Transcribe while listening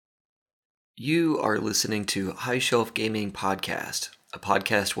You are listening to High Shelf Gaming Podcast, a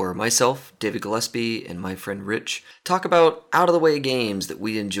podcast where myself, David Gillespie, and my friend Rich talk about out-of-the-way games that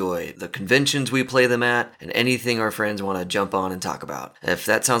we enjoy, the conventions we play them at, and anything our friends want to jump on and talk about. If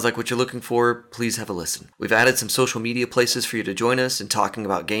that sounds like what you're looking for, please have a listen. We've added some social media places for you to join us in talking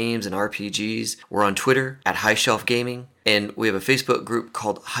about games and RPGs. We're on Twitter at High Shelf Gaming, and we have a Facebook group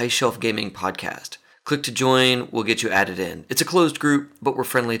called High Shelf Gaming Podcast. Click to join, we'll get you added in. It's a closed group, but we're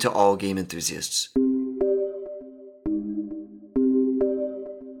friendly to all game enthusiasts.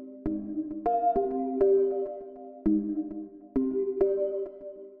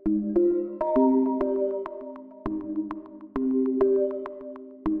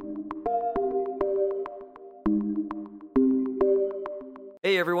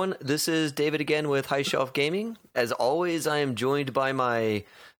 Hey everyone, this is David again with High Shelf Gaming. As always, I am joined by my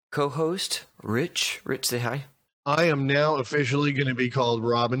co-host, Rich. Rich, say hi. I am now officially going to be called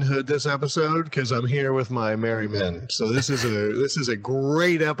Robin Hood this episode because I'm here with my merry men. So this is a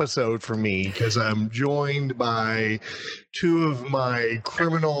great episode for me because I'm joined by two of my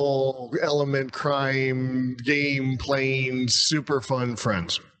criminal element crime game playing super fun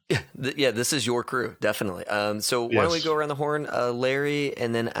friends. Yeah, this is your crew, definitely. So why don't we go around the horn, Larry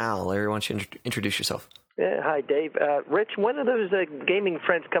and then Al. Larry, why don't you introduce yourself? Yeah, hi, Dave. Rich, when are those gaming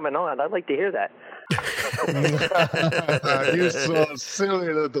friends coming on? I'd like to hear that. You're so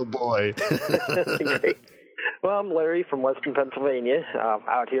silly little boy. Great. Well, I'm Larry from Western Pennsylvania,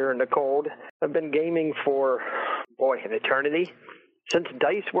 out here in the cold. I've been gaming for, an eternity. Since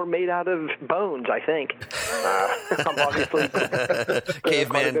dice were made out of bones, I think. I'm obviously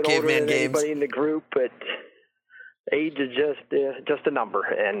caveman games. Anybody in the group, but age is just a number.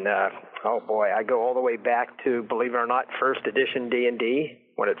 And I go all the way back to, believe it or not, first edition D&D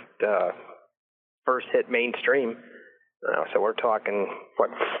when it first hit mainstream. So we're talking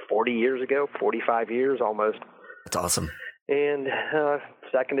 40 years ago, 45 years almost. That's awesome. And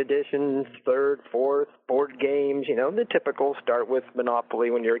second edition, third, fourth, board games, the typical. Start with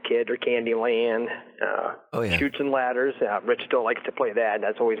Monopoly when you're a kid or Candyland. Chutes and Ladders. Rich still likes to play that.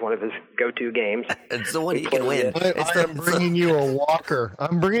 That's always one of his go-to games. It's the one you can win. I'm bringing you a walker.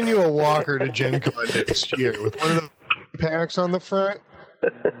 I'm bringing you a walker to Gen Con next year with one of the packs on the front.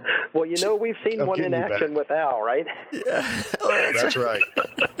 Well, we've seen one in action with Al, right? Yeah. That's right.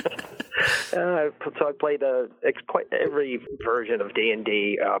 So I played quite every version of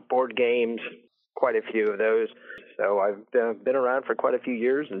D&D, board games, quite a few of those. So I've been around for quite a few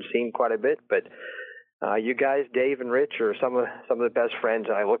years and seen quite a bit. But you guys, Dave and Rich, are some of the best friends,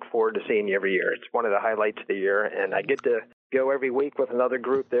 and I look forward to seeing you every year. It's one of the highlights of the year, and I get to go every week with another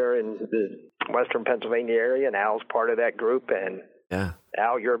group there in the Western Pennsylvania area, and Al's part of that group. And yeah,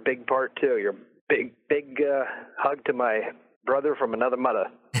 Al, you're a big part too. You're a big hug to my brother from another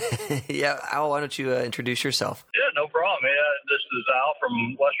mother. Yeah, Al, why don't you introduce yourself? Yeah, no problem. This is Al from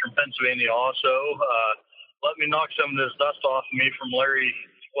Western Pennsylvania also. Let me knock some of this dust off of me from Larry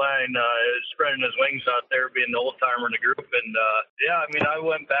spreading his wings out there, being the old-timer in the group. And, I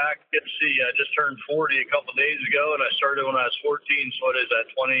went back, I just turned 40 a couple of days ago, and I started when I was 14, so what is that,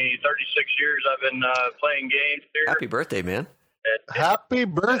 36 years I've been playing games here. Happy birthday, man. Happy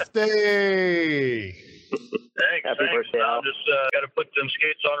birthday! Thanks. Birthday, I'm just got to put them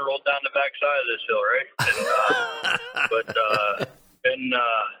skates on and roll down the backside of this hill, right? Been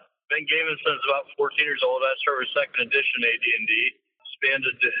gaming since about 14 years old. I started with second edition AD&D,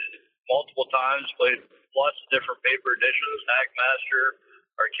 expanded multiple times, played lots of different paper editions, Hackmaster,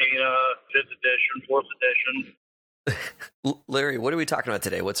 Arcana, 5th edition, 4th edition. Larry, what are we talking about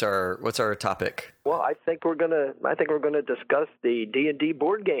today? What's our topic? Well, I think we're gonna discuss the D&D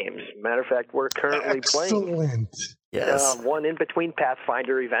board games. Matter of fact, we're currently playing one in between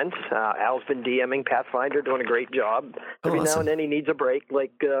Pathfinder events. Al's been DMing Pathfinder, doing a great job. Every now and then he needs a break,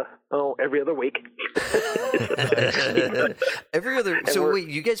 like every other week. Every other. So wait,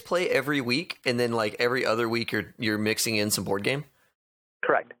 you guys play every week, and then like every other week you're mixing in some board game?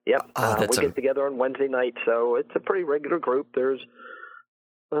 Correct. Yep. We get together on Wednesday night, so it's a pretty regular group. There's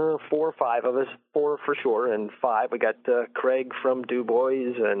 4 or 5 of us, 4 for sure, and 5. We got Craig from Du Bois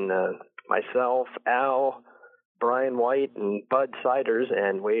and myself, Al, Brian White, and Bud Siders,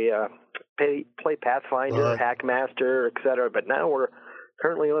 and we play Pathfinder, Hackmaster, etc. But now we're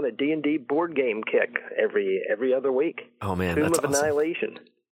currently on a D&D board game kick every other week. Oh man, Tomb that's of awesome. Annihilation.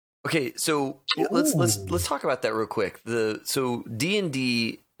 Okay, so let's talk about that real quick. So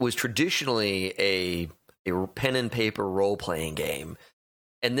D&D was traditionally a pen and paper role playing game,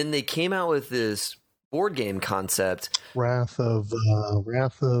 and then they came out with this board game concept. Wrath of what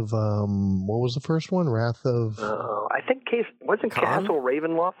was the first one? Wrath of I think wasn't Khan? Castle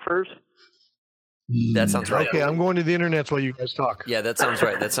Ravenloft first? That sounds right. Okay, I'm going to the internet while you guys talk. Yeah, that sounds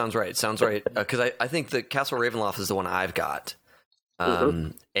right. That sounds right. Sounds right. Because I think the Castle Ravenloft is the one I've got.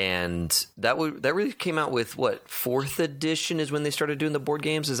 And that really came out with, what, 4th edition is when they started doing the board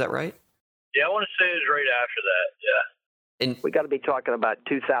games? Is that right? Yeah, I want to say it was right after that, yeah. And We got to be talking about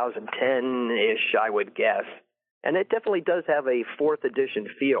 2010-ish, I would guess. And it definitely does have a 4th edition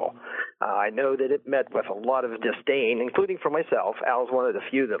feel. I know that it met with a lot of disdain, including for myself. Al's one of the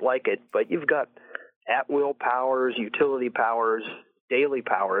few that like it. But you've got at-will powers, utility powers, daily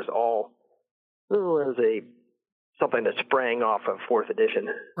powers, all as something that sprang off of 4th edition.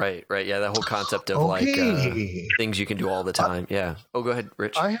 right. Yeah, that whole concept of things you can do all the time. Yeah. Oh, go ahead,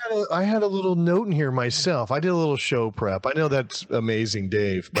 Rich. I had a little note in here myself. I did a little show prep. I know that's amazing,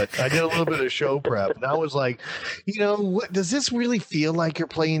 Dave, but I did a little bit of show prep, and I was like, what, does this really feel like you're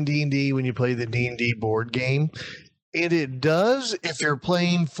playing D&D when you play the D&D board game? And it does if you're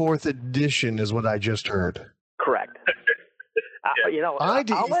playing 4th edition, is what I just heard. Correct.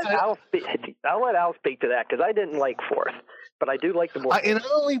 I'll let Al speak to that because I didn't like 4th, but I do like the board. And I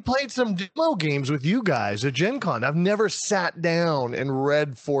only played some demo games with you guys at Gen Con. I've never sat down and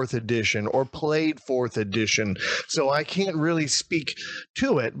read 4th edition or played 4th edition, so I can't really speak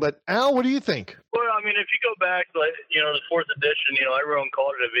to it. But Al, what do you think? Well, I mean, if you go back, the 4th edition, everyone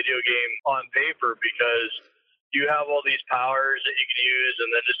called it a video game on paper because you have all these powers that you can use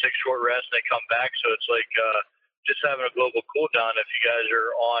and then just take a short rest and they come back. So it's like just having a global cooldown. If you guys are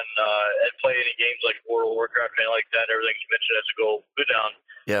on and play any games like World of Warcraft, anything like that, everything's mentioned as a global cooldown,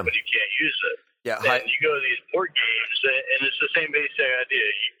 but you can't use it. Yeah, and you go to these board games, and it's the same basic idea.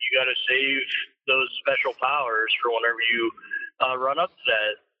 You got to save those special powers for whenever you run up to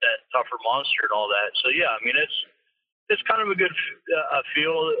that tougher monster and all that. So yeah, I mean it's kind of a good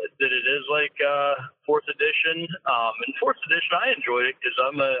feel that it is like 4th edition. And 4th edition, I enjoyed it because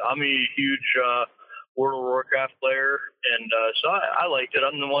I'm a huge World of Warcraft player, and so I liked it.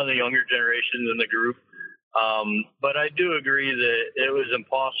 I'm one of the younger generations in the group, but I do agree that it was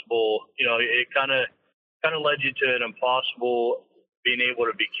impossible. It kind of led you to an impossible being able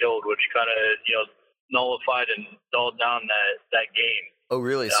to be killed, which kind of nullified and dulled down that game. Oh,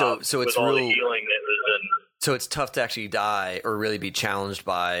 really? So it's with all real the healing that was in. So it's tough to actually die or really be challenged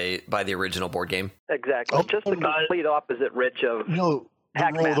by the original board game. Exactly. Just the complete opposite, Rich, of the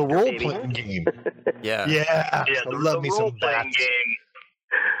role-playing game. Yeah. I love me some role-playing game.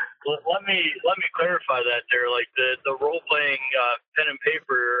 Let me clarify that there. Like the role-playing pen and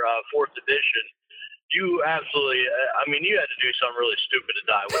paper 4th edition, you absolutely. You had to do something really stupid to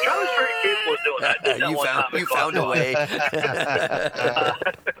die, which I was very capable of doing. I did that you found a way.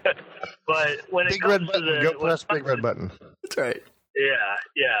 But when it comes to the big red button. That's right. Yeah.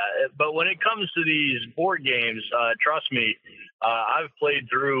 But when it comes to these board games, trust me, I've played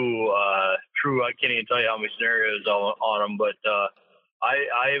through. I can't even tell you how many scenarios on them, but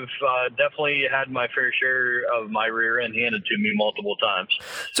I've definitely had my fair share of my rear end handed to me multiple times.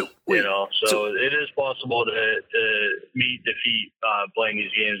 So it is possible to meet defeat playing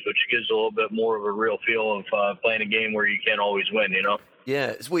these games, which gives a little bit more of a real feel of playing a game where you can't always win.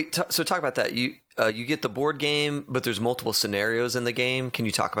 Yeah. So talk about that. You get the board game, but there's multiple scenarios in the game. Can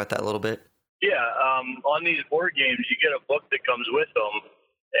you talk about that a little bit? Yeah. On these board games, you get a book that comes with them,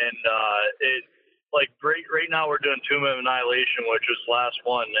 and it. Like right now we're doing Tomb of Annihilation, which was the last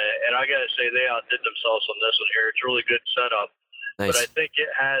one, and I gotta say they outdid themselves on this one here. It's a really good setup. Nice. But I think it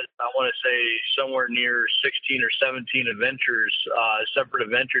has, I want to say, somewhere near 16 or 17 adventures, separate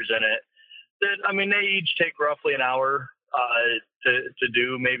adventures in it. That they each take roughly an hour to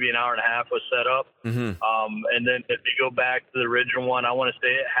do, maybe an hour and a half with setup. Mm-hmm. And then if you go back to the original one, I want to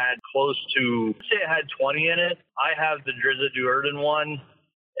say it had 20 in it. I have the Drizzt Do'Urden one,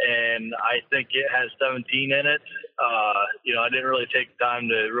 and I think it has 17 in it. I didn't really take time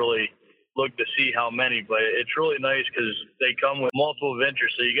to really look to see how many, but it's really nice because they come with multiple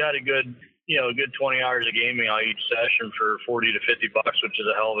adventures. So you got a good 20 hours of gaming on each session for $40 to $50, which is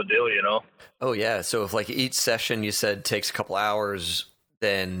a hell of a deal, Oh yeah. So if each session you said takes a couple hours,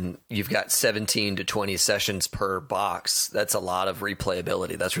 then you've got 17 to 20 sessions per box. That's a lot of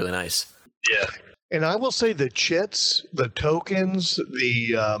replayability. That's really nice. Yeah. And I will say the chits, the tokens,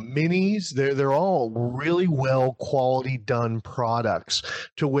 the minis, they're all really well quality done products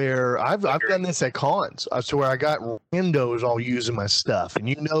to where I've done this at cons to where I got randos all using my stuff. And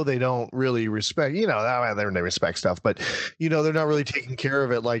they don't really respect, they respect stuff, but they're not really taking care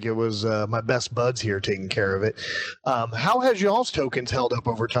of it like it was my best buds here taking care of it. How has y'all's tokens held up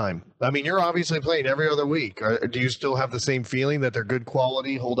over time? You're obviously playing every other week. Do you still have the same feeling that they're good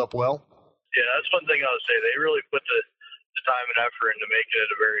quality, hold up well? Yeah, that's one thing I would say. They really put the time and effort into making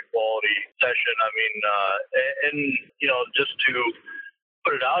it a very quality session. I mean, and just to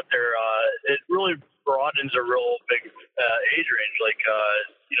put it out there, it really broadens a real big age range. Like,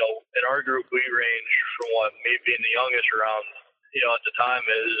 in our group, we range from me being the youngest around, at the time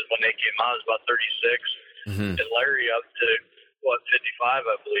is when they came out, it was about 36, and Larry up to 55,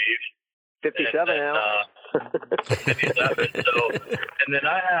 I believe. 57 now. 57. So, and then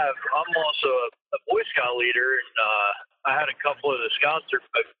I'm also a Boy Scout leader, and I had a couple of the scouts,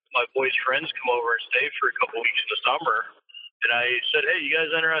 my boys' friends, come over and stay for a couple weeks in the summer. And I said, hey, you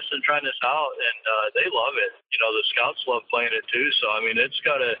guys interested in trying this out? And they love it. The scouts love playing it too. So, I mean, it's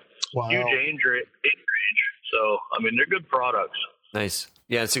got a huge age range. So, I mean, they're good products. Nice.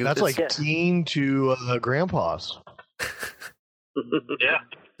 Yeah, that's like teen to grandpas. Yeah.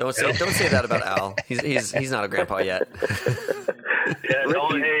 Don't say that about Al. He's not a grandpa yet. Yeah.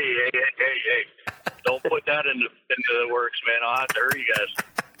 Hey. Don't put that into the works, man. I'll have to hurt you guys.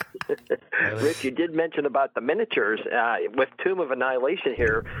 Rich, you did mention about the miniatures. With Tomb of Annihilation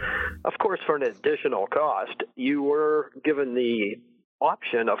here, of course, for an additional cost, you were given the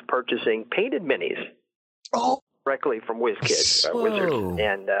option of purchasing painted minis directly from Wizards,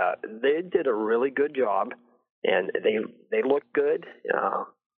 and they did a really good job, and they look good.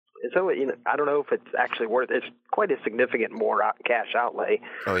 So I don't know if it's actually worth. It's quite a significant more cash outlay.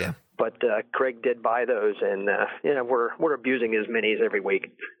 Oh yeah. But Craig did buy those, and we're abusing his minis every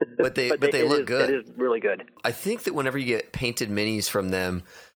week. But they look good. It is really good. I think that whenever you get painted minis from them,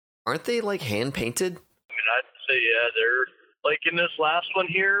 aren't they like hand painted? I mean, I'd say they're like in this last one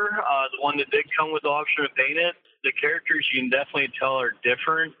here, the one that did come with the option to paint it. The characters you can definitely tell are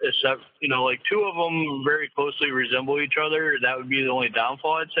different, except like two of them very closely resemble each other. That would be the only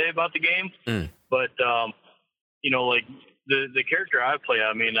downfall I'd say about the game. But like. The character I play,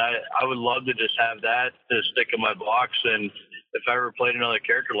 I mean, I would love to just have that to stick in my box, and if I ever played another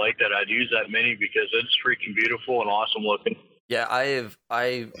character like that, I'd use that mini because it's freaking beautiful and awesome looking. Yeah,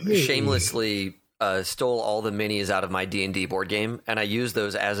 I shamelessly stole all the minis out of my D&D board game, and I use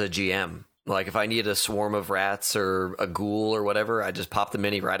those as a GM. Like if I need a swarm of rats or a ghoul or whatever, I just pop the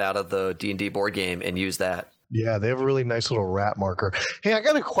mini right out of the D&D board game and use that. Yeah, they have a really nice little rat marker. Hey, I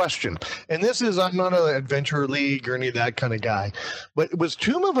got a question. And I'm not an Adventure League or any of that kind of guy. But was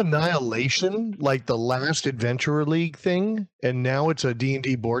Tomb of Annihilation like the last Adventure League thing, and now it's a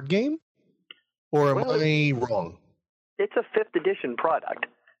D&D board game? Or am I wrong? It's a 5th edition product.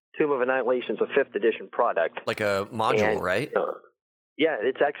 Tomb of Annihilation is a 5th edition product. Like a module, right? Yeah,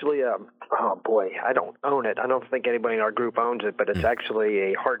 it's actually oh boy, I don't own it. I don't think anybody in our group owns it, but it's actually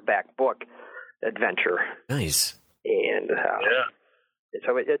a hardback book adventure. Nice. And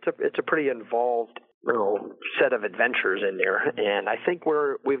so it's a pretty involved set of adventures in there, and I think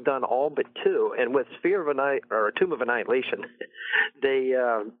we've done all but 2. And with Tomb of Annihilation, they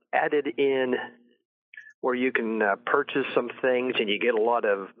added in where you can purchase some things, and you get a lot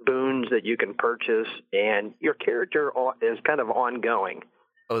of boons that you can purchase, and your character is kind of ongoing.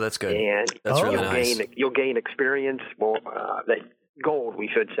 Oh, that's good. And that's really nice. You'll gain experience. Gold, we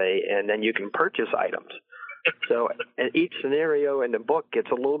should say, and then you can purchase items. So each scenario in the book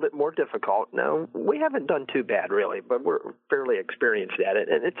gets a little bit more difficult. Now, we haven't done too bad, really, but we're fairly experienced at it.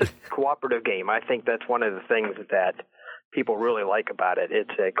 And it's a cooperative game. I think that's one of the things that people really like about it.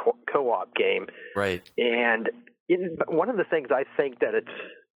 It's a co-op game. Right. And one of the things I think that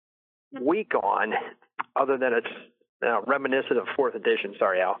it's weak on, other than it's reminiscent of 4th edition,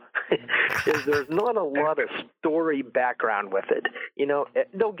 sorry, Al, is there's not a lot of story background with it.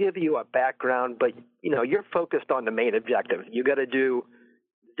 They'll give you a background, but, you're focused on the main objective. You got to do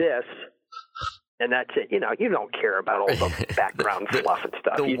this, and that's it. You don't care about all the background fluff and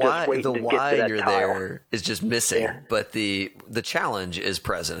stuff. The why you're tile. There is just missing, but the challenge is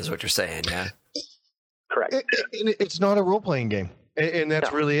present, is what you're saying, yeah? Correct. It's not a role-playing game. And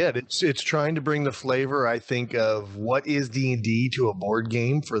that's really it. It's trying to bring the flavor, I think, of what is D&D to a board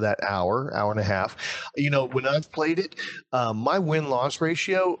game for that hour and a half. When I've played it, my win-loss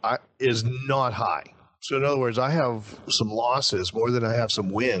ratio is not high. So in other words, I have some losses more than I have some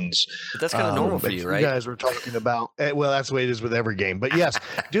wins. But that's kind of normal for you, right? You guys were talking about, well, that's the way it is with every game. But yes,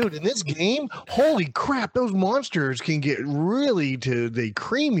 dude, in this game, holy crap, those monsters can get they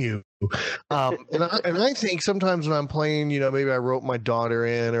cream you. And I think sometimes when I'm playing, maybe I wrote my daughter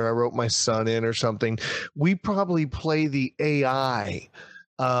in or I wrote my son in or something, we probably play the AI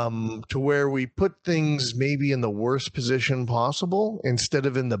to where we put things maybe in the worst position possible instead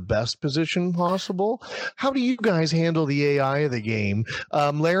of in the best position possible. How do you guys handle the AI of the game?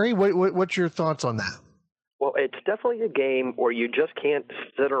 Larry, what's your thoughts on that? Well, it's definitely a game where you just can't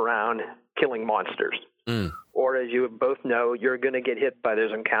sit around killing monsters. or as you both know, you're going to get hit by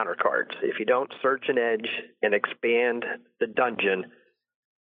those encounter cards. If you don't search an edge and expand the dungeon,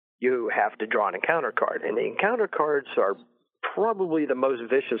 you have to draw an encounter card. And the encounter cards are probably the most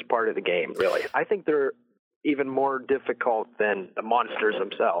vicious part of the game, really. I think they're even more difficult than the monsters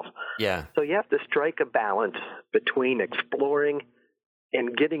themselves. Yeah. So you have to strike a balance between exploring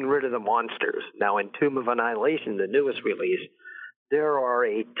and getting rid of the monsters. Now, in Tomb of Annihilation, the newest release, there are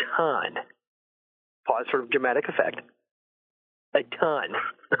a ton, pause for dramatic effect, a ton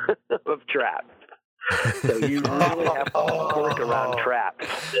of traps. So you really have to work around traps.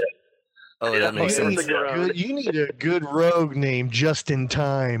 Oh, that makes sense. You need a good rogue named Just in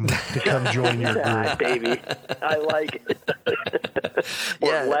Time to come join your group. Yeah, baby. I like it.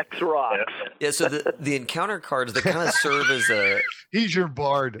 Or Lex Rocks. Yeah, so the encounter cards, they kind of serve as a... He's your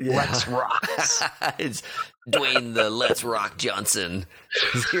bard, Lex Rocks. It's Dwayne the Let's Rock Johnson.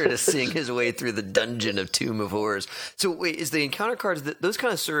 He's here to sing his way through the dungeon of Tomb of Horrors. So wait, is the encounter cards, those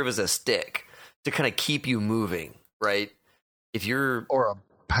kind of serve as a stick to kind of keep you moving, right? If you're... Or a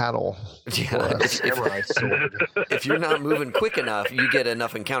paddle. Yeah, samurai sword. If you're not moving quick enough, you get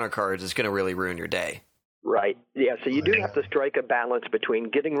enough encounter cards, it's going to really ruin your day. Right. Yeah, so you do have to strike a balance between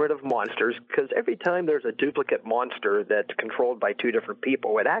getting rid of monsters, because every time there's a duplicate monster that's controlled by two different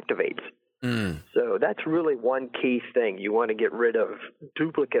people, it activates. So that's really one key thing. You want to get rid of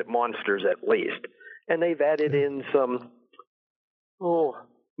duplicate monsters at least. And they've added in some,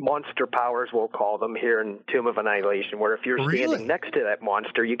 monster powers, we'll call them, here in Tomb of Annihilation, where if you're standing next to that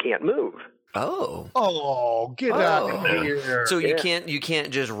monster, you can't move. Get out of here. So you can't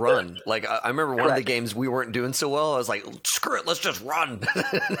just run. Like I remember one of the games we weren't doing so well. I was like, screw it, let's just run.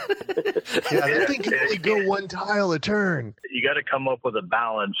 That thing can only go one tile a turn. You got to come up with a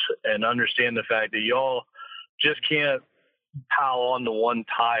balance and understand the fact that y'all just can't pile on the one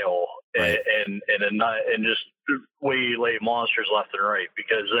tile and just waylay monsters left and right,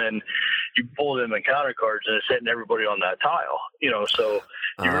 because then you pull them encounter cards and it's hitting everybody on that tile. So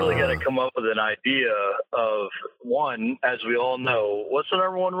you really got to come up with an idea of, one, as we all know, what's the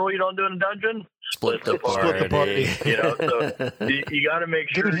number one rule you don't do in a dungeon? Split the party. So you got to make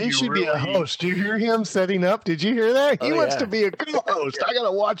sure. Dude, he should be a host. Do you hear him setting up? Did you hear that? He wants to be a co-host. I got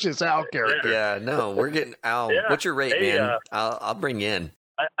to watch this Al character. Yeah, no, we're getting Al. Yeah. What's your rate, man? I'll bring you in.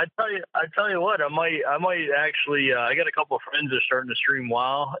 I tell you what, I might actually. I got a couple of friends that are starting to stream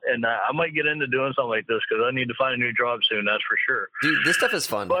WoW, and I might get into doing something like this because I need to find a new job soon. That's for sure. Dude, this stuff is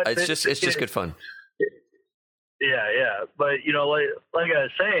fun. But it's just good fun. Yeah. But like I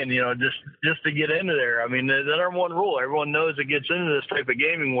was saying, just to get into there, I mean, the number one rule, everyone knows that gets into this type of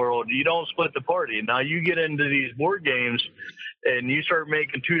gaming world, you don't split the party. Now you get into these board games, and you start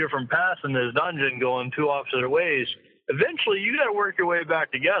making two different paths in this dungeon, going two opposite ways. Eventually, you got to work your way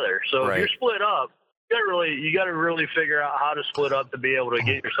back together. So if you're split up, you got to really figure out how to split up to be able to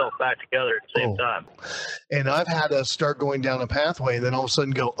get yourself back together at the same time. And I've had us start going down a pathway, and then all of a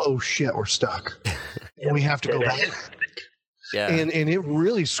sudden go, oh shit, we're stuck, and we have to go back. Yeah, and it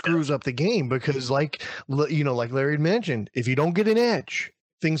really screws up the game because, like Larry had mentioned, if you don't get an edge,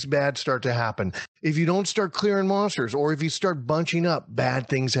 things bad start to happen. If you don't start clearing monsters, or if you start bunching up, bad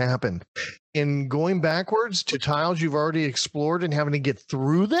things happen. And going backwards to tiles you've already explored and having to get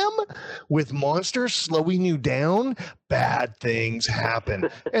through them with monsters slowing you down, bad things happen.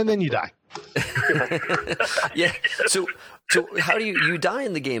 And then you die. Yeah. So how do you die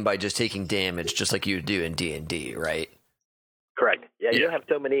in the game by just taking damage, just like you do in D&D, right? Correct. Yeah, you don't have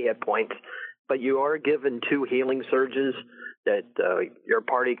so many hit points, but you are given 2 healing surges that your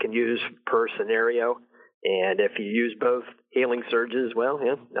party can use per scenario. And if you use both healing surges, well,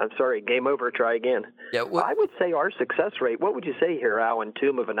 I'm sorry, game over, try again. Yeah, I would say our success rate, what would you say here, Al, in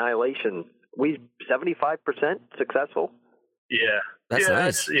Tomb of Annihilation? We 75% successful? Yeah. That's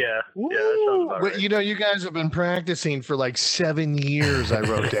nice. That sounds about right. You guys have been practicing for like 7 years, I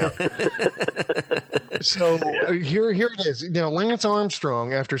wrote down. So here it is. Now, Lance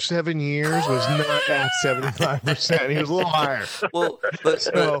Armstrong, after 7 years, was not at 75%. He was a little higher. Well,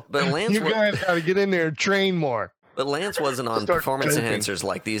 but Lance, you guys got to get in there and train more. But Lance wasn't on performance enhancers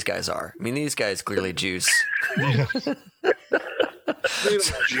like these guys are. I mean, these guys clearly juice. They don't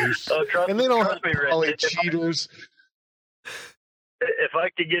juice. And they don't have poly cheaters. If I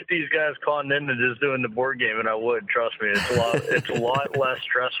could get these guys conned into just doing the board game, and I would, trust me, it's a lot less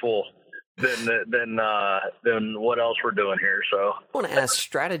stressful than what else we're doing here. So I want to ask,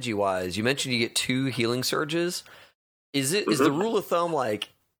 strategy wise, you mentioned you get 2 healing surges. Is the rule of thumb like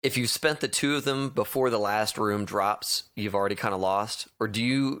if you spent the 2 of them before the last room drops, you've already kind of lost, or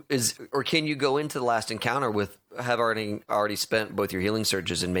can you go into the last encounter with have already spent both your healing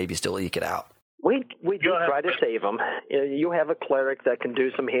surges and maybe still eke it out? We do try to save them. You have a cleric that can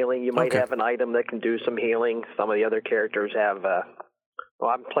do some healing. You might have an item that can do some healing. Some of the other characters have.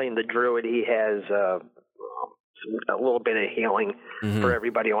 I'm playing the druid. He has a little bit of healing for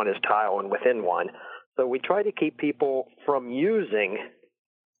everybody on his tile and within one. So we try to keep people from using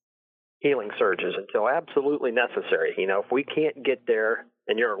healing surges until absolutely necessary. If we can't get there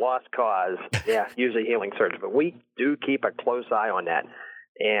and you're a lost cause, use a healing surge. But we do keep a close eye on that.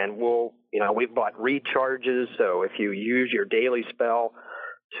 And we've bought recharges. So if you use your daily spell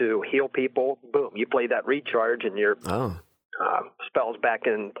to heal people, boom, you play that recharge and your spell's back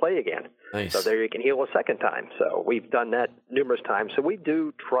in play again. Nice. So there you can heal a second time. So we've done that numerous times. So we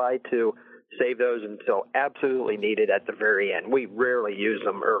do try to save those until absolutely needed at the very end. We rarely use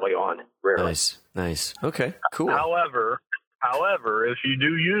them early on. Rarely. Nice. Okay, cool. However, if you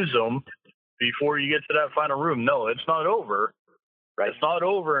do use them before you get to that final room, no, it's not over. Right. It's not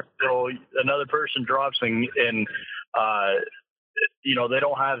over until another person drops and they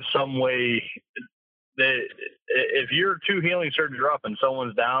don't have some way. If you're 2 healing surges drop and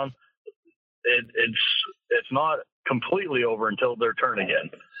someone's down, it's not completely over until their turn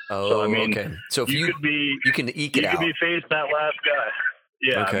again. Oh, so, I mean, okay. So if you can eke it out. You could be facing that last guy.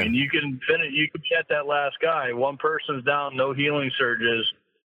 Yeah, okay. I mean, you can finish. You could get that last guy. One person's down, no healing surges,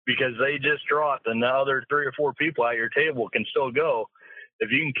 because they just dropped, and the other 3 or 4 people at your table can still go. If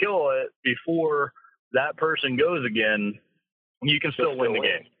you can kill it before that person goes again, you can still win the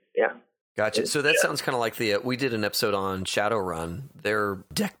game. Yeah. Gotcha. So that sounds kind of like we did an episode on Shadowrun, their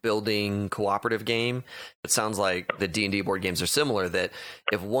deck building cooperative game. It sounds like the D&D board games are similar, that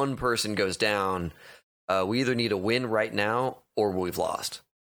if one person goes down, we either need a win right now or we've lost.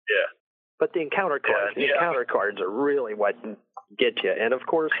 Yeah. But the encounter cards, encounter cards are really what get you. And of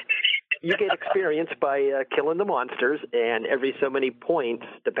course, you get experience by killing the monsters, and every so many points,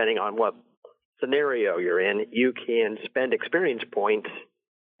 depending on what scenario you're in, you can spend experience points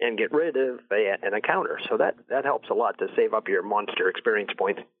and get rid of an encounter. So that helps a lot to save up your monster experience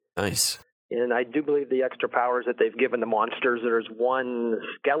points. Nice. And I do believe the extra powers that they've given the monsters, there's one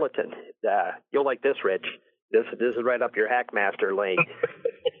skeleton. You'll like this, Rich. This is right up your Hackmaster lane.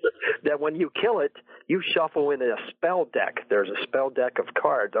 That when you kill it, you shuffle in a spell deck. There's a spell deck of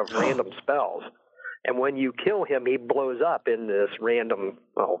cards of random spells. And when you kill him, he blows up in this random,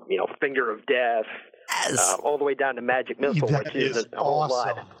 finger of death, all the way down to magic missile, which is a whole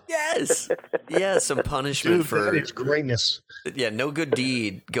lot. Yes, some punishment for it's greatness. Yeah, no good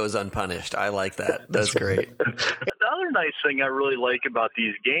deed goes unpunished. I like that. That's great. The other nice thing I really like about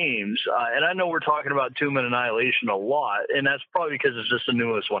these games, and I know we're talking about Tomb of Annihilation a lot, and that's probably because it's just the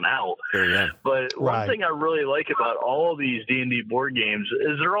newest one out. Yeah. But one thing I really like about all these D&D board games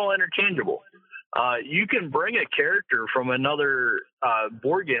is they're all interchangeable. You can bring a character from another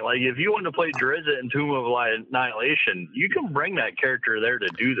board game. Like if you want to play Drizzt in Tomb of Annihilation, you can bring that character there to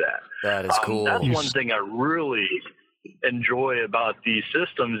do that. That is cool. That's one thing I really enjoy about these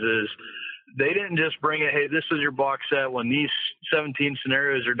systems is they didn't just bring it, hey, this is your box set. When these 17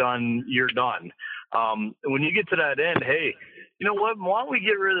 scenarios are done, you're done. When you get to that end, hey, you know what? Why don't we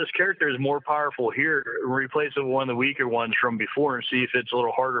get rid of this character is more powerful here and replace it with one of the weaker ones from before and see if it's a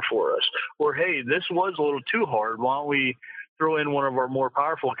little harder for us? Or, hey, this was a little too hard. Why don't we throw in one of our more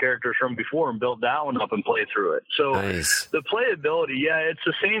powerful characters from before and build that one up and play through it? So nice. The playability, it's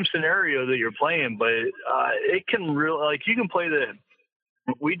the same scenario that you're playing, but it can really, like you can play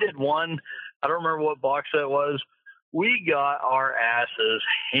we did one, I don't remember what box that was. We got our asses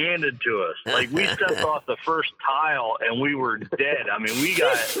handed to us. Like we stepped off the first tile and we were dead. I mean,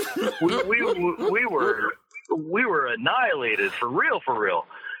 we were annihilated for real.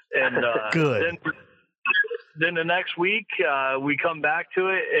 And good. Then the next week we come back to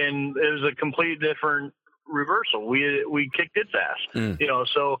it and it was a complete different reversal. We kicked its ass.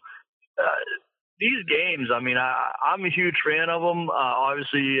 So these games, I mean, I'm a huge fan of them.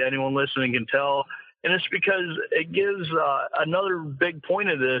 Obviously, anyone listening can tell. And it's because it gives another big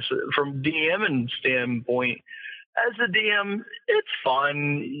point of this from DMing standpoint. As a DM, it's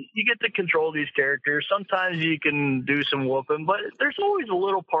fun. You get to control these characters. Sometimes you can do some whooping, but there's always a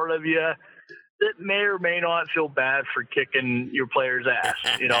little part of you that may or may not feel bad for kicking your player's ass.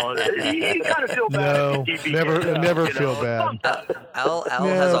 You kind of feel bad. Never feel bad. Al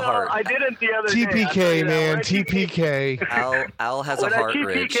has a heart. I didn't the other day. TPK, man. TPK. Al has a heart, Rich.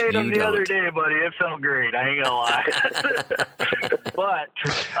 When I TPK'd him the other day, buddy, it felt great. I ain't gonna lie. But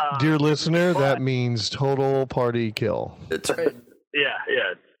dear listener, that means total party kill. That's right.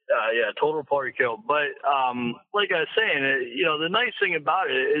 Yeah, total party kill. But like I was saying, the nice thing about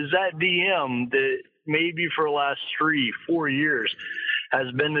it is that DM that maybe for the last 3-4 years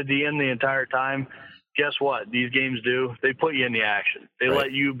has been the DM the entire time, guess what these games do? They put you in the action. They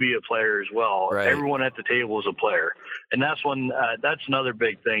let you be a player as well. Right. Everyone at the table is a player. And that's that's another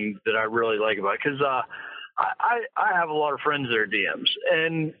big thing that I really like about it. Because I have a lot of friends that are DMs,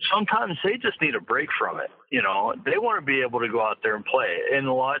 and sometimes they just need a break from it. You know, they want to be able to go out there and play. And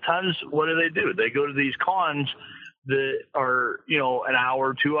a lot of times, what do? They go to these cons that are, you know, an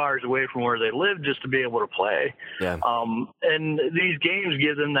hour, 2 hours away from where they live just to be able to play. Yeah. And these games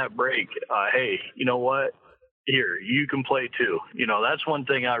give them that break. Hey, you know what? Here, you can play too. You know, that's one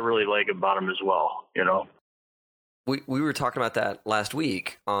thing I really like about them as well, you know. We were talking about that last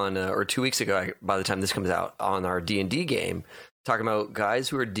week on or 2 weeks ago by the time this comes out on our D&D game, talking about guys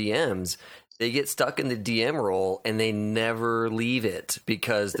who are DMs. They get stuck in the DM role and they never leave it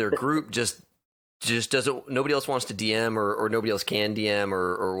because their group just doesn't, nobody else wants to DM or nobody else can DM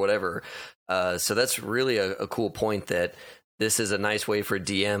or whatever. So that's really a cool point, that this is a nice way for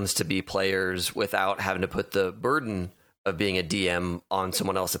DMs to be players without having to put the burden of being a DM on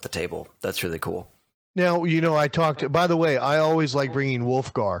someone else at the table. That's really cool. Now, you know, by the way, I always like bringing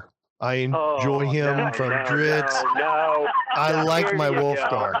Wolfgar. I enjoy him from Dritz. No. I like my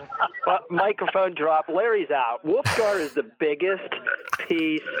Wolfgar. Microphone drop. Larry's out. Wolfgar is the biggest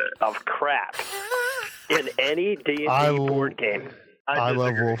piece of crap in any D&D board game. I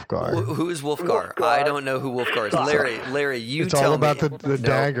love Wolfgar. Who is Wolfgar? I don't know who Wolfgar is. Larry, you it's tell me. It's all about the No.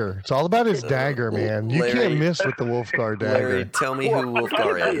 dagger. It's all about his dagger, man. You can't miss with the Wolfgar dagger. Larry, tell me who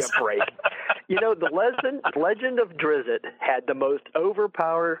Wolfgar is. You know, the Legend of Drizzt had the most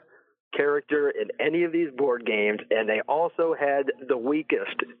overpowered character in any of these board games, and they also had the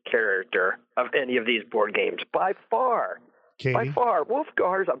weakest character of any of these board games by far. Katie? By far,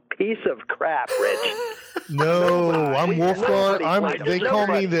 Wolfgar's a piece of crap, Rich. No, I'm Wolfgar.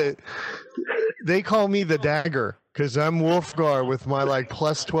 They call me the dagger because I'm Wolfgar with my like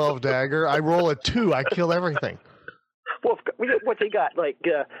plus 12 dagger. I roll a 2, I kill everything. Wolfgar, what's he got? Like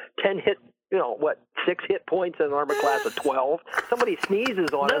 10 hit. You know, 6 hit points in an armor class of 12. Somebody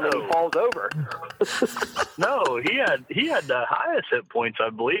sneezes on him and he falls over. No, he had the highest hit points, I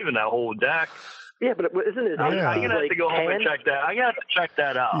believe, in that whole deck. Yeah, but isn't it? I'm gonna have to go home and check that. I got to check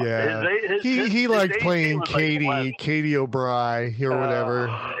that out. Yeah, he liked playing Katie O'Brien or whatever.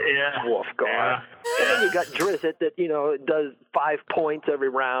 Yeah, Wolfgar. Yeah. And then you got Drizzt that, you know, does 5 points every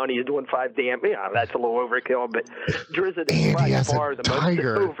round. He's doing 5 damage. Yeah, that's a little overkill, but Drizzt is by far the most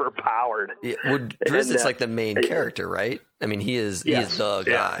overpowered. Yeah, well, Drizzt's like the main character, right? I mean, he is the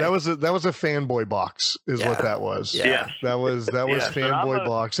guy. That was a fanboy box, is what that was. Yeah, that was fanboy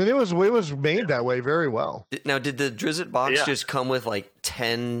box, and it was made that way very well. Now, did the Drizzt box just come with like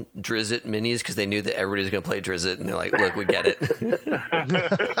 10 Drizzt minis because they knew that everybody was going to play Drizzt, and they're like, "Look, we get it."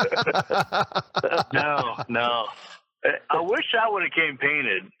 No. I wish that would have came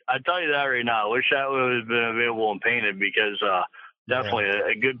painted. I tell you that right now. I wish that would have been available and painted because definitely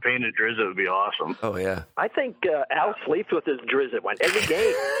a good painted Drizzt would be awesome. Oh yeah. I think Al sleeps with his Drizzt one every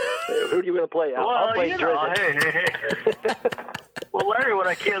game. Who are you going to play? I'll play Drizzt. Hey. Well, Larry, when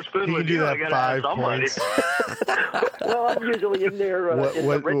I can't spoon with you, I got to have somebody. Well, I'm usually in there.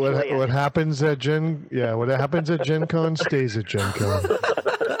 What happens at Gen? Yeah, what happens at Gen Con stays at Gen Con.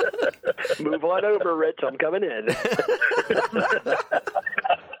 Move on over, Rich. I'm coming in.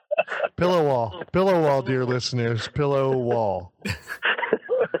 Pillow wall, dear listeners. Pillow wall.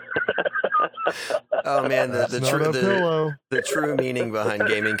 Oh man, the true meaning behind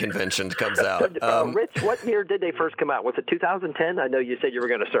gaming conventions comes out. Rich, what year did they first come out? Was it 2010? I know you said you were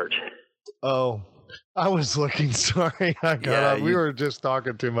going to search. Oh, I was looking. Sorry, I got up. We were just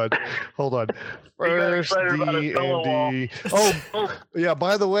talking too much. Hold on. First D&D. Oh, yeah.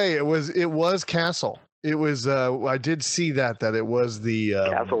 By the way, it was Castle. It was. I did see that it was the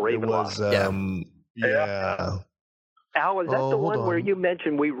Castle Ravenloft. Yeah. Al, is that the one where you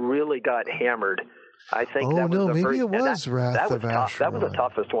mentioned we really got hammered? I think that was the maybe first, it was Wrath of Acheron. That was the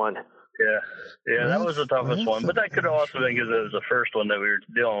toughest one. Yeah, that was the toughest one. But that could have also been because it was the first one that we were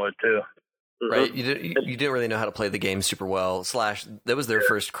dealing with too. Right, you didn't really know how to play the game super well. / that was their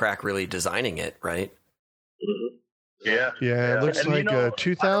first crack really designing it, right? Yeah. It looks like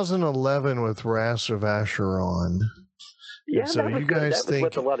 2011 with Wrath of Acheron. Yeah, so that was you good. guys That was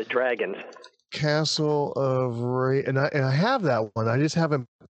with a lot of dragons. Castle of Ray, and I have that one. I just haven't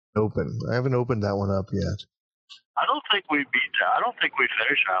opened. I haven't opened that one up yet. I don't think we beat that. I don't think we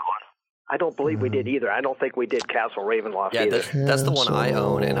finished that one. I don't believe we did either. I don't think we did Castle Ravenloft either. That's the one I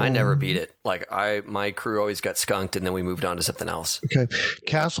own, and I never beat it. Like my crew always got skunked, and then we moved on to something else. Okay,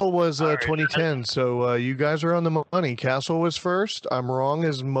 Castle was 2010, so you guys are on the money. Castle was first. I'm wrong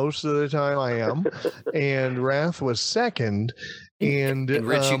as most of the time I am, and Wrath was second. And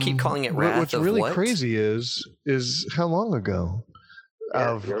Rich, you keep calling it Wrath what's of really what? crazy is how long ago?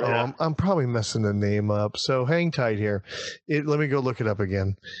 I'm probably messing the name up. So hang tight here. Let me go look it up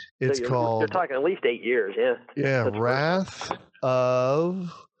again. It's called. You're talking at least 8 years, yeah. Yeah, That's Wrath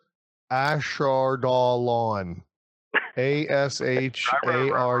of Ashardalon.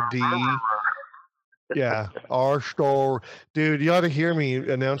 ASHARD. Yeah, Arstor. Dude, you ought to hear me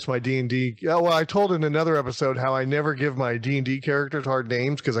announce my D&D. Oh, well, I told in another episode how I never give my D&D characters hard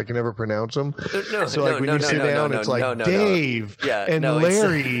names because I can never pronounce them. So like when you sit down, it's like Dave and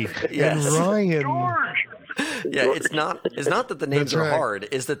Larry and Ryan. George! Yeah, it's not that the names That's are right. hard,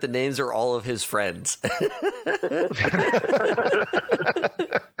 it's that the names are all of his friends.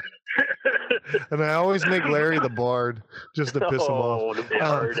 And I always make Larry the bard just to piss him off. the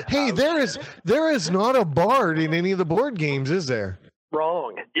bard. Hey, there is not a bard in any of the board games, is there?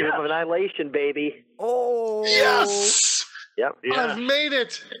 Wrong. You have Annihilation, baby. Oh, Yes! Yep. Yeah. I've made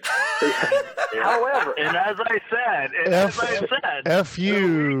it! However, And as I said, F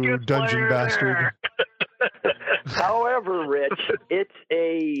you, dungeon bastard. however, Rich, it's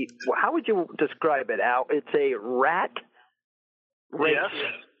a. How would you describe it, Al? It's a rat race. Yes.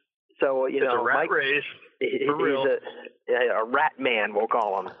 So It's a rat race. He's For real. a rat man, we'll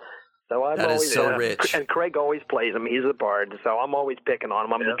call him. So I'm That is always so rich. And Craig always plays him. He's a bard, so I'm always picking on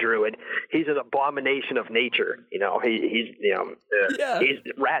him. I'm the druid. He's an abomination of nature.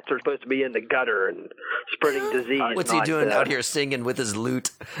 Rats are supposed to be in the gutter and spreading disease. What's he doing out here singing with his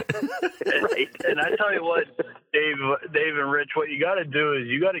lute? Right. And I tell you what, Dave and Rich, what you got to do is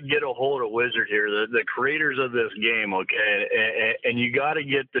you got to get a hold of Wizard here, the creators of this game, okay? And you got to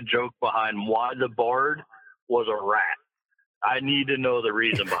get the joke behind why the bard was a rat. I need to know the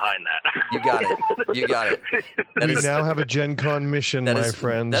reason behind that. You got it. We now have a Gen Con mission, my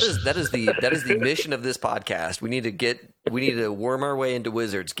friends. That is the mission of this podcast. We need to worm our way into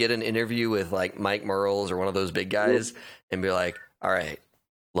Wizards, get an interview with like Mike Merles or one of those big guys, and be like, all right,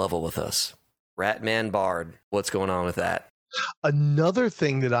 level with us. Ratman Bard, what's going on with that? Another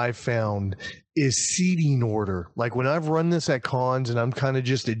thing that I found is seating order. Like when I've run this at cons and I'm kind of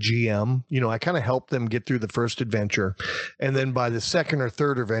just a GM, I kind of help them get through the first adventure. And then by the second or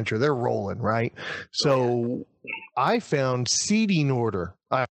third adventure, they're rolling, right? So I found seating order.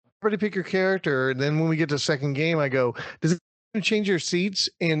 Everybody pick your character. And then when we get to the second game, I go, does it change your seats?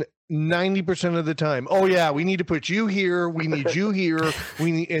 And 90% of the time, oh yeah, we need to put you here. We need you here.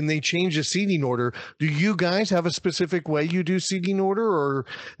 And they change the seating order. Do you guys have a specific way you do seating order, or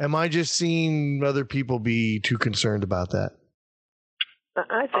am I just seeing other people be too concerned about that?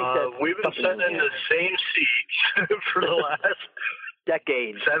 I think that we've been sitting in the same seats for the last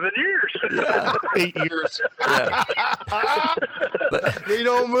decades. 7 years. Yeah. 8 years. Yeah. They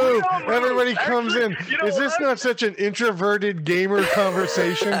don't move. Everybody comes in. You know Is this what? not such an introverted gamer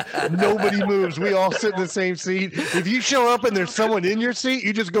conversation? Nobody moves. We all sit in the same seat. If you show up and there's someone in your seat,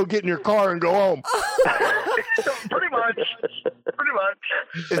 you just go get in your car and go home. Pretty much.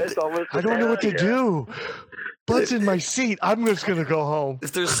 It's almost I don't know what to do. Butt's in my seat. I'm just going to go home.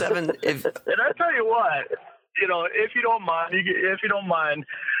 If there's seven, if And I tell you what, if you don't mind,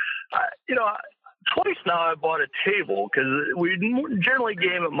 twice now I bought a table because we generally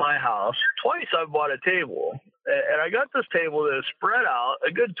game at my house. Twice I bought a table, and I got this table that is spread out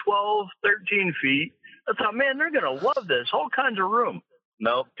a good 12, 13 feet. I thought, man, they're going to love this. All kinds of room.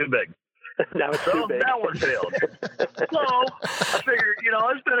 No, too big. Now it's So too big. that one failed. So I figured,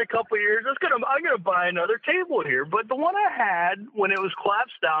 it's been a couple of years. I'm gonna buy another table here. But the one I had when it was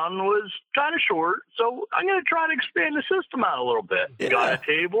collapsed down was kind of short. So I'm gonna try to expand the system out a little bit. Yeah. Got a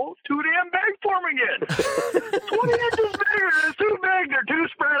table, too damn big for me again. 20 inches bigger. It's too big. They're too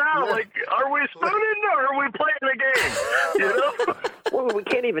spread out. Like, are we spooning or are we playing the game? Well, we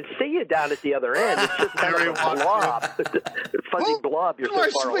can't even see you down at the other end. It's just kind of a blob. Fuzzy blob. You're My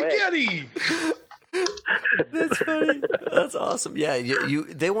so far away. spaghetti! that's funny. That's awesome. Yeah,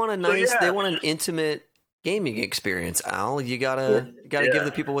 they want a nice, they want an intimate gaming experience. Al, you gotta give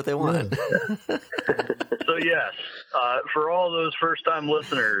the people what they want. So yes, for all those first-time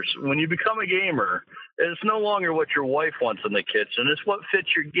listeners, when you become a gamer, it's no longer what your wife wants in the kitchen. It's what fits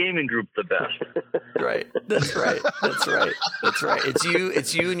your gaming group the best. Right. That's right. It's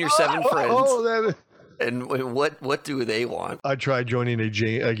you and your 7 friends. And what do they want? I tried joining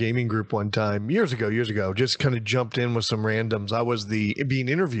a gaming group one time years ago. Just kind of jumped in with some randoms. I was being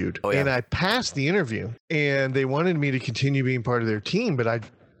interviewed, and I passed the interview, and they wanted me to continue being part of their team, but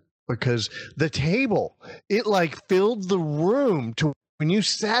because the table, it like filled the room to when you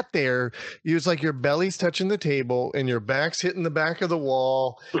sat there, it was like your belly's touching the table and your back's hitting the back of the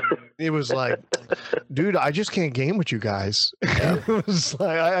wall. It was like, dude, I just can't game with you guys. It was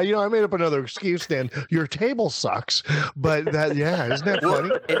like, I made up another excuse then. Your table sucks, but isn't that funny?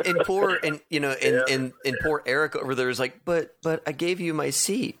 And poor Eric over there is like, but I gave you my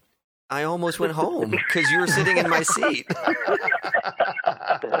seat. I almost went home because you were sitting in my seat.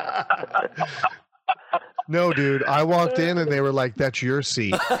 No, dude, I walked in and they were like, that's your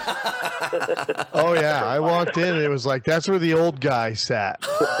seat. Oh, yeah. I walked in and it was like, that's where the old guy sat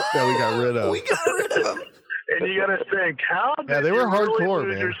that we got rid of. We got rid of him. And you got to think, how did they were you really hardcore,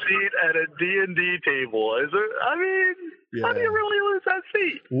 lose man. your seat at a D&D table? How do you really lose that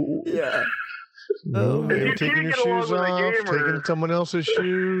seat? Yeah. You're you taking can't your get along shoes with a off, gamer. taking someone else's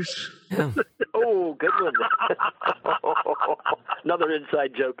shoes. Oh, good one. Another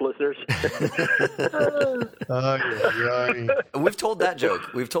inside joke, listeners. We've told that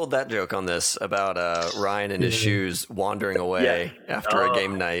joke. We've told that joke on this about Ryan and his shoes wandering away after a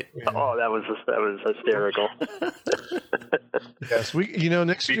game night. Oh, that was hysterical. Yes,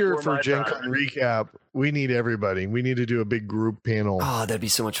 next year for Gen Con recap, we need everybody. We need to do a big group panel. Oh, that'd be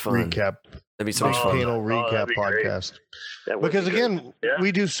so much fun. Recap. That'd be so much fun. Panel recap be podcast. Because again,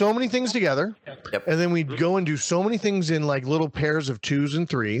 we do so many things together, and then we go and do so many things in like little pairs of 2s and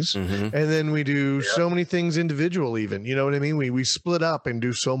 3s, and then we do so many things individual. Even you know what I mean? We split up and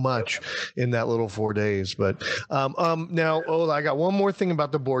do so much in that little 4 days. But now, I got one more thing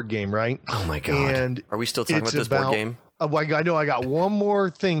about the board game, right? Oh my god! And are we still talking about this board game? I know. I got one more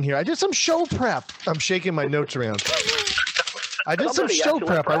thing here. I did some show prep. I'm shaking my notes around. I did some show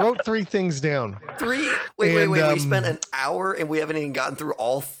prep. I wrote 3 things down. 3? Wait. We spent an hour and we haven't even gotten through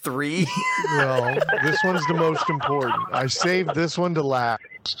all 3? Well, this one's the most important. I saved this one to last.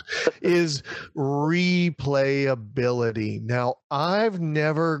 Is replayability. Now, I've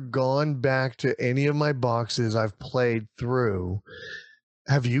never gone back to any of my boxes I've played through.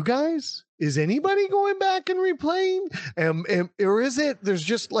 Have you guys? Is anybody going back and replaying? Or is it, there's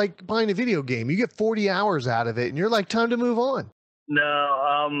just like buying a video game. You get 40 hours out of it and you're like, time to move on.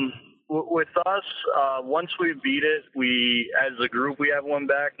 No, with us, once we beat it, as a group, we have one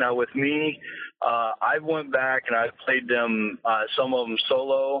back. Now with me, I went back and I've played them, some of them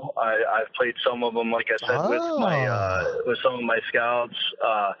solo. I've played some of them, like I said, with some of my scouts.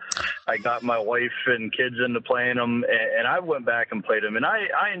 I got my wife and kids into playing them, and I went back and played them, and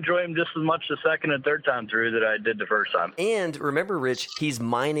I enjoy them just as much the second and third time through that I did the first time. And remember, Rich, he's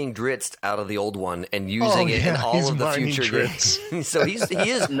mining Dritz out of the old one and using it in all of the future games. So he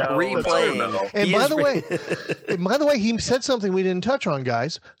is replaying. And by the way, he said something we didn't touch on,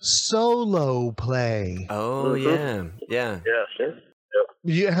 guys. Solo play. Oh yeah. Yes.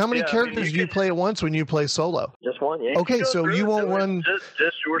 How many characters do you play at once when you play solo? Just one, yeah. Okay, so you won't run just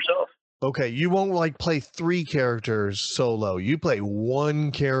yourself. Okay, you won't like play 3 characters solo. You play 1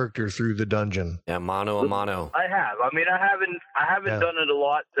 character through the dungeon. Yeah, mano a mano. I have. I mean, I haven't done it a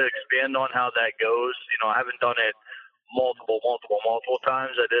lot to expand on how that goes. I haven't done it multiple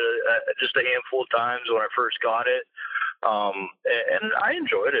times. I did it just a handful of times when I first got it, and I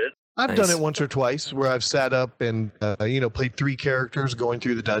enjoyed it. I've done it once or twice where I've sat up and played 3 characters going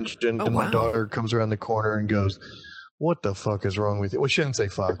through the dungeon, and my daughter comes around the corner and goes, "What the fuck is wrong with you?" Well, she didn't say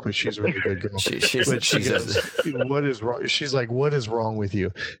fuck, but she's a really good girl. She goes, "What is wrong?" She's like, "What is wrong with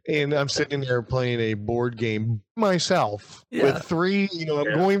you?" And I'm sitting there playing a board game myself with 3.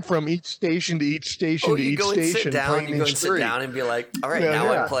 I'm going from each station to each station to each station. You go and sit down and be like, "All right,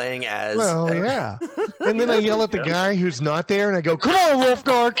 I'm playing as." Well, yeah. And then I yell at the guy who's not there, and I go, "Come on,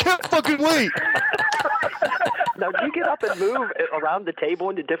 Wolfgar, can't fucking wait." Now, do you get up and move around the table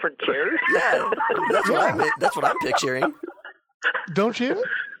into different chairs? Yeah, that's what I'm picturing. Don't you?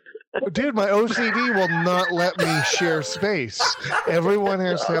 Dude, my OCD will not let me share space. Everyone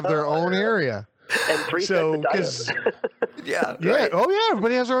has to have their own area. And 3 sets of dice. Yeah. Oh, yeah.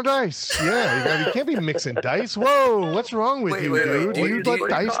 Everybody has their own dice. Yeah. You can't be mixing dice. Whoa. What's wrong with you, dude? Do you let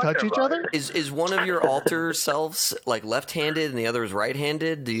dice touch each other? Is one of your alter selves like left-handed and the other is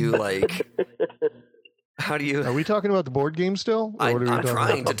right-handed? Do you like... How do you? Are we talking about the board game still? I'm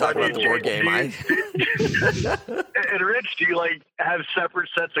trying to talk about the board game. And Rich, do you have separate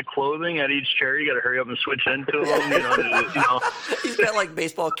sets of clothing at each chair? You got to hurry up and switch into them. He's got like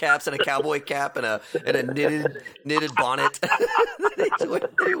baseball caps and a cowboy cap and a knitted bonnet.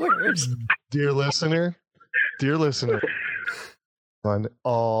 Dear listener, on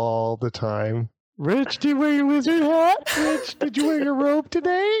all the time. Rich, do you wear your wizard hat? Rich, did you wear your robe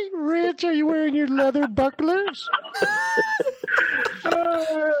today? Rich, are you wearing your leather bucklers?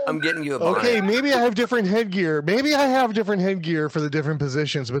 I'm getting you a bonnet. Okay, maybe I have different headgear. Maybe I have different headgear for the different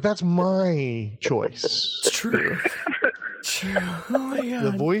positions, but that's my choice. It's true. True. Oh my God.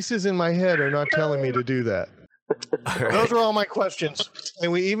 The voices in my head are not telling me to do that. Right. Those are all my questions.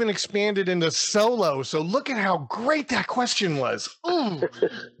 And we even expanded into solo. So look at how great that question was.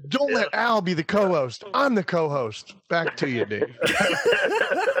 Don't let Al be the co-host. I'm the co-host. Back to you, Dave.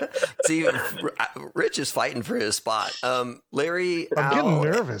 See, Rich is fighting for his spot. Larry, I'm Al, getting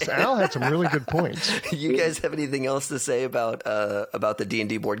nervous. Al had some really good points. You guys have anything else to say about the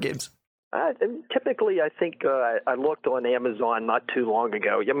D&D board games? Typically, I think I looked on Amazon not too long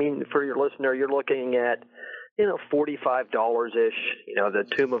ago. I mean, for your listener, you're looking at, $45-ish. The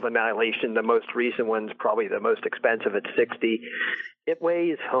Tomb of Annihilation, the most recent one's probably the most expensive at $60. It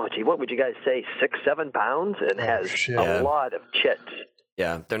weighs, what would you guys say, 6-7 pounds, and has a lot of chits.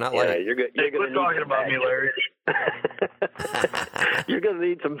 Yeah, they're not like. You're quit talking about me, Larry. You're going to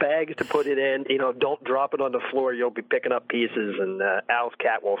need some bags to put it in. Don't drop it on the floor. You'll be picking up pieces, and Al's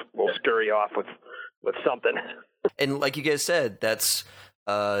cat will scurry off with something. And like you guys said, that's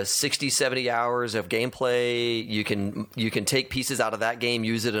 60, 70 hours of gameplay. You can take pieces out of that game,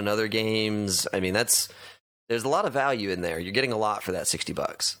 use it in other games. I mean, there's a lot of value in there. You're getting a lot for that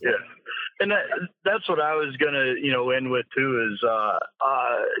 $60. Yeah. And that's what I was going to, end with too is,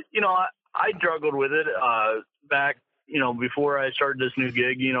 I struggled with it, back, before I started this new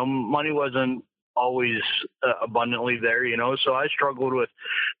gig. Money wasn't always abundantly there, so I struggled with,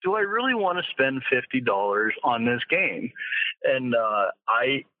 do I really want to spend $50 on this game? And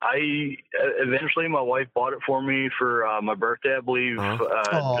I eventually, my wife bought it for me for my birthday, I believe, for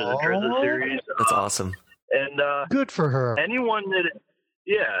the Drizzt series. That's awesome. And good for her. Anyone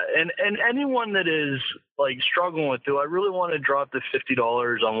that is like struggling with, do I really want to drop the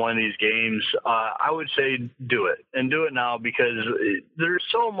 $50 on one of these games? I would say do it, and do it now, because there's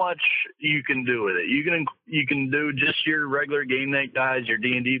so much you can do with it. You can do just your regular game night guys, your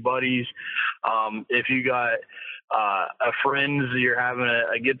D&D buddies. If you got a friends, you're having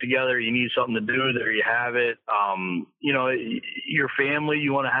a get together, you need something to do, there you have it. Your family,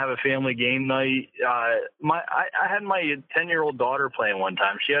 you want to have a family game night. I had my 10-year-old daughter playing one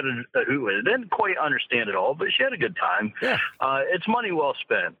time. She had a hoot with it. Didn't quite understand it all, but she had a good time. Yeah. It's money well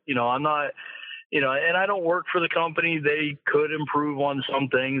spent. I'm not, and I don't work for the company. They could improve on some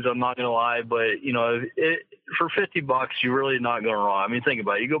things, I'm not going to lie, but for $50, you're really not going wrong. I mean, think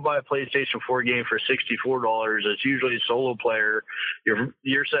about it. You go buy a PlayStation 4 game for $64. It's usually a solo player.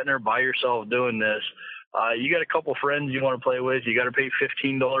 You're sitting there by yourself doing this. You got a couple friends you want to play with. You got to pay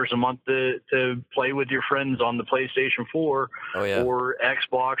 $15 a month to play with your friends on the PlayStation 4 or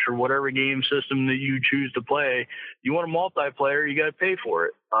Xbox or whatever game system that you choose to play. You want a multiplayer, you got to pay for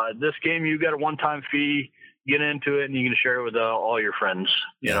it. This game, you got a one-time fee. Get into it, and you can share it with all your friends.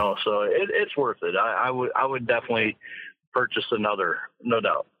 So it's worth it. I would definitely purchase another, no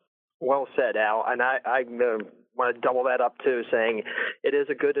doubt. Well said, Al. And I want to double that up too, saying it is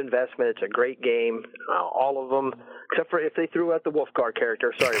a good investment. It's a great game. All of them, except for if they threw out the Wolfgar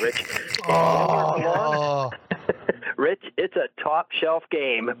character. Sorry, Rich. Rich, it's a top shelf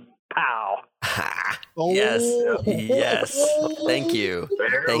game. Pow. Yes. Thank you.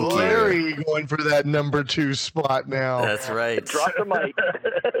 Larry going for that number 2 spot now. That's right. Drop the mic.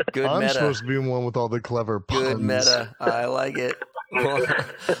 Good I'm meta. supposed to be one with all the clever puns. Good meta. I like it. Well,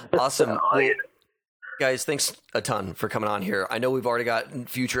 awesome. Well, guys, thanks a ton for coming on here. I know we've already got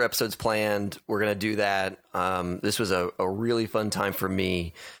future episodes planned. We're going to do that. This was a really fun time for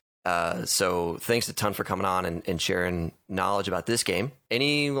me. So thanks a ton for coming on and sharing knowledge about this game.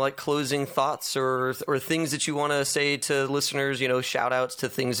 Any closing thoughts or things that you want to say to listeners, shout outs to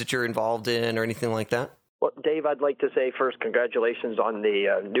things that you're involved in or anything like that? Well, Dave, I'd like to say first, congratulations on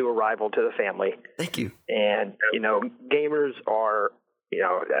the new arrival to the family. Thank you. And, gamers are,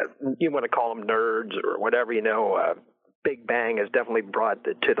 you want to call them nerds or whatever, Big Bang has definitely brought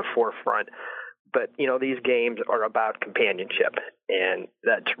it to the forefront. But, these games are about companionship, and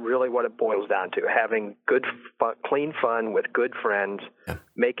that's really what it boils down to, having good, clean fun with good friends,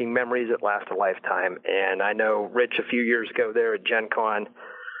 making memories that last a lifetime. And I know, Rich, a few years ago there at Gen Con,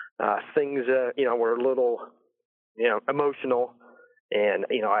 things, were a little, emotional, and,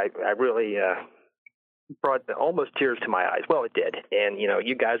 I really brought almost tears to my eyes. Well, it did. And,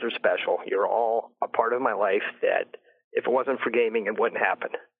 you guys are special. You're all a part of my life that if it wasn't for gaming, it wouldn't happen.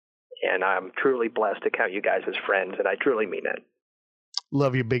 And I'm truly blessed to count you guys as friends, and I truly mean it.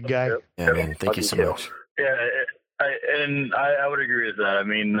 Love you, big guy. Yeah, man. Thank you so much. Yeah, I would agree with that. I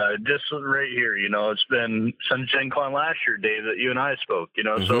mean, just right here, it's been since Gen Con last year, Dave, that you and I spoke,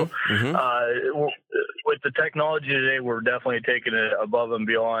 so with the technology today, we're definitely taking it above and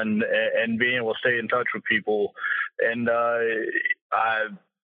beyond and being able to stay in touch with people. And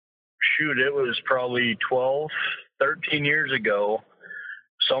it was probably 12, 13 years ago.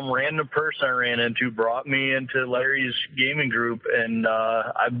 Some random person I ran into brought me into Larry's gaming group, and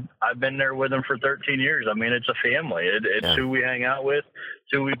I've been there with him for 13 years. I mean, it's a family. It's who we hang out with,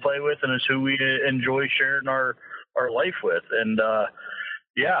 it's who we play with, and it's who we enjoy sharing our life with. And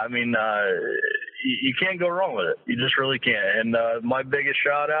I mean, you can't go wrong with it. You just really can't. And my biggest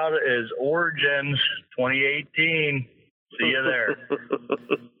shout out is Origins 2018. See you there.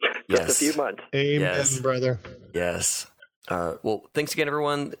 Just a few months. Amen, brother. Yes. Well, thanks again,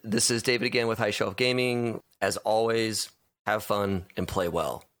 everyone. This is David again with High Shelf Gaming. As always, have fun and play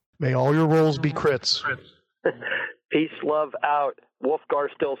well. May all your rolls be crits. Peace, love, out. Wolfgar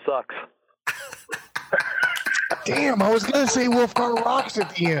still sucks. Damn, I was going to say Wolfgar rocks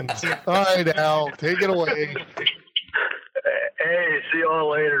at the end. All right, Al, take it away. Hey, see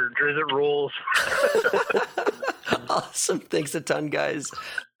y'all later. Drizzt rules. Awesome. Thanks a ton, guys.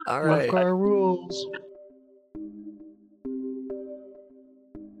 All right. Wolfgar rules.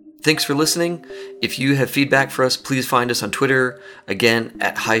 Thanks for listening. If you have feedback for us, please find us on Twitter, again,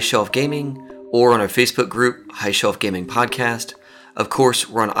 at High Shelf Gaming, or on our Facebook group, High Shelf Gaming Podcast. Of course,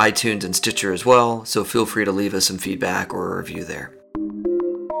 we're on iTunes and Stitcher as well, so feel free to leave us some feedback or a review there.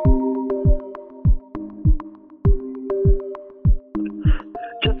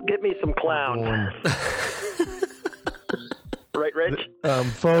 Just get me some clown. Right, Rich?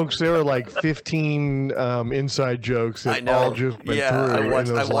 Folks, there were like 15 inside jokes that all just went through in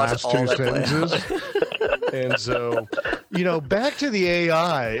those last two sentences. And so, back to the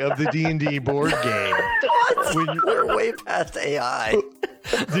AI of the D&D board game. We're way past AI.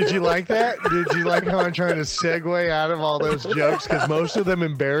 Did you like that? Did you like how I'm trying to segue out of all those jokes? Because most of them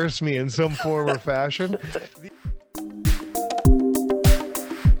embarrass me in some form or fashion.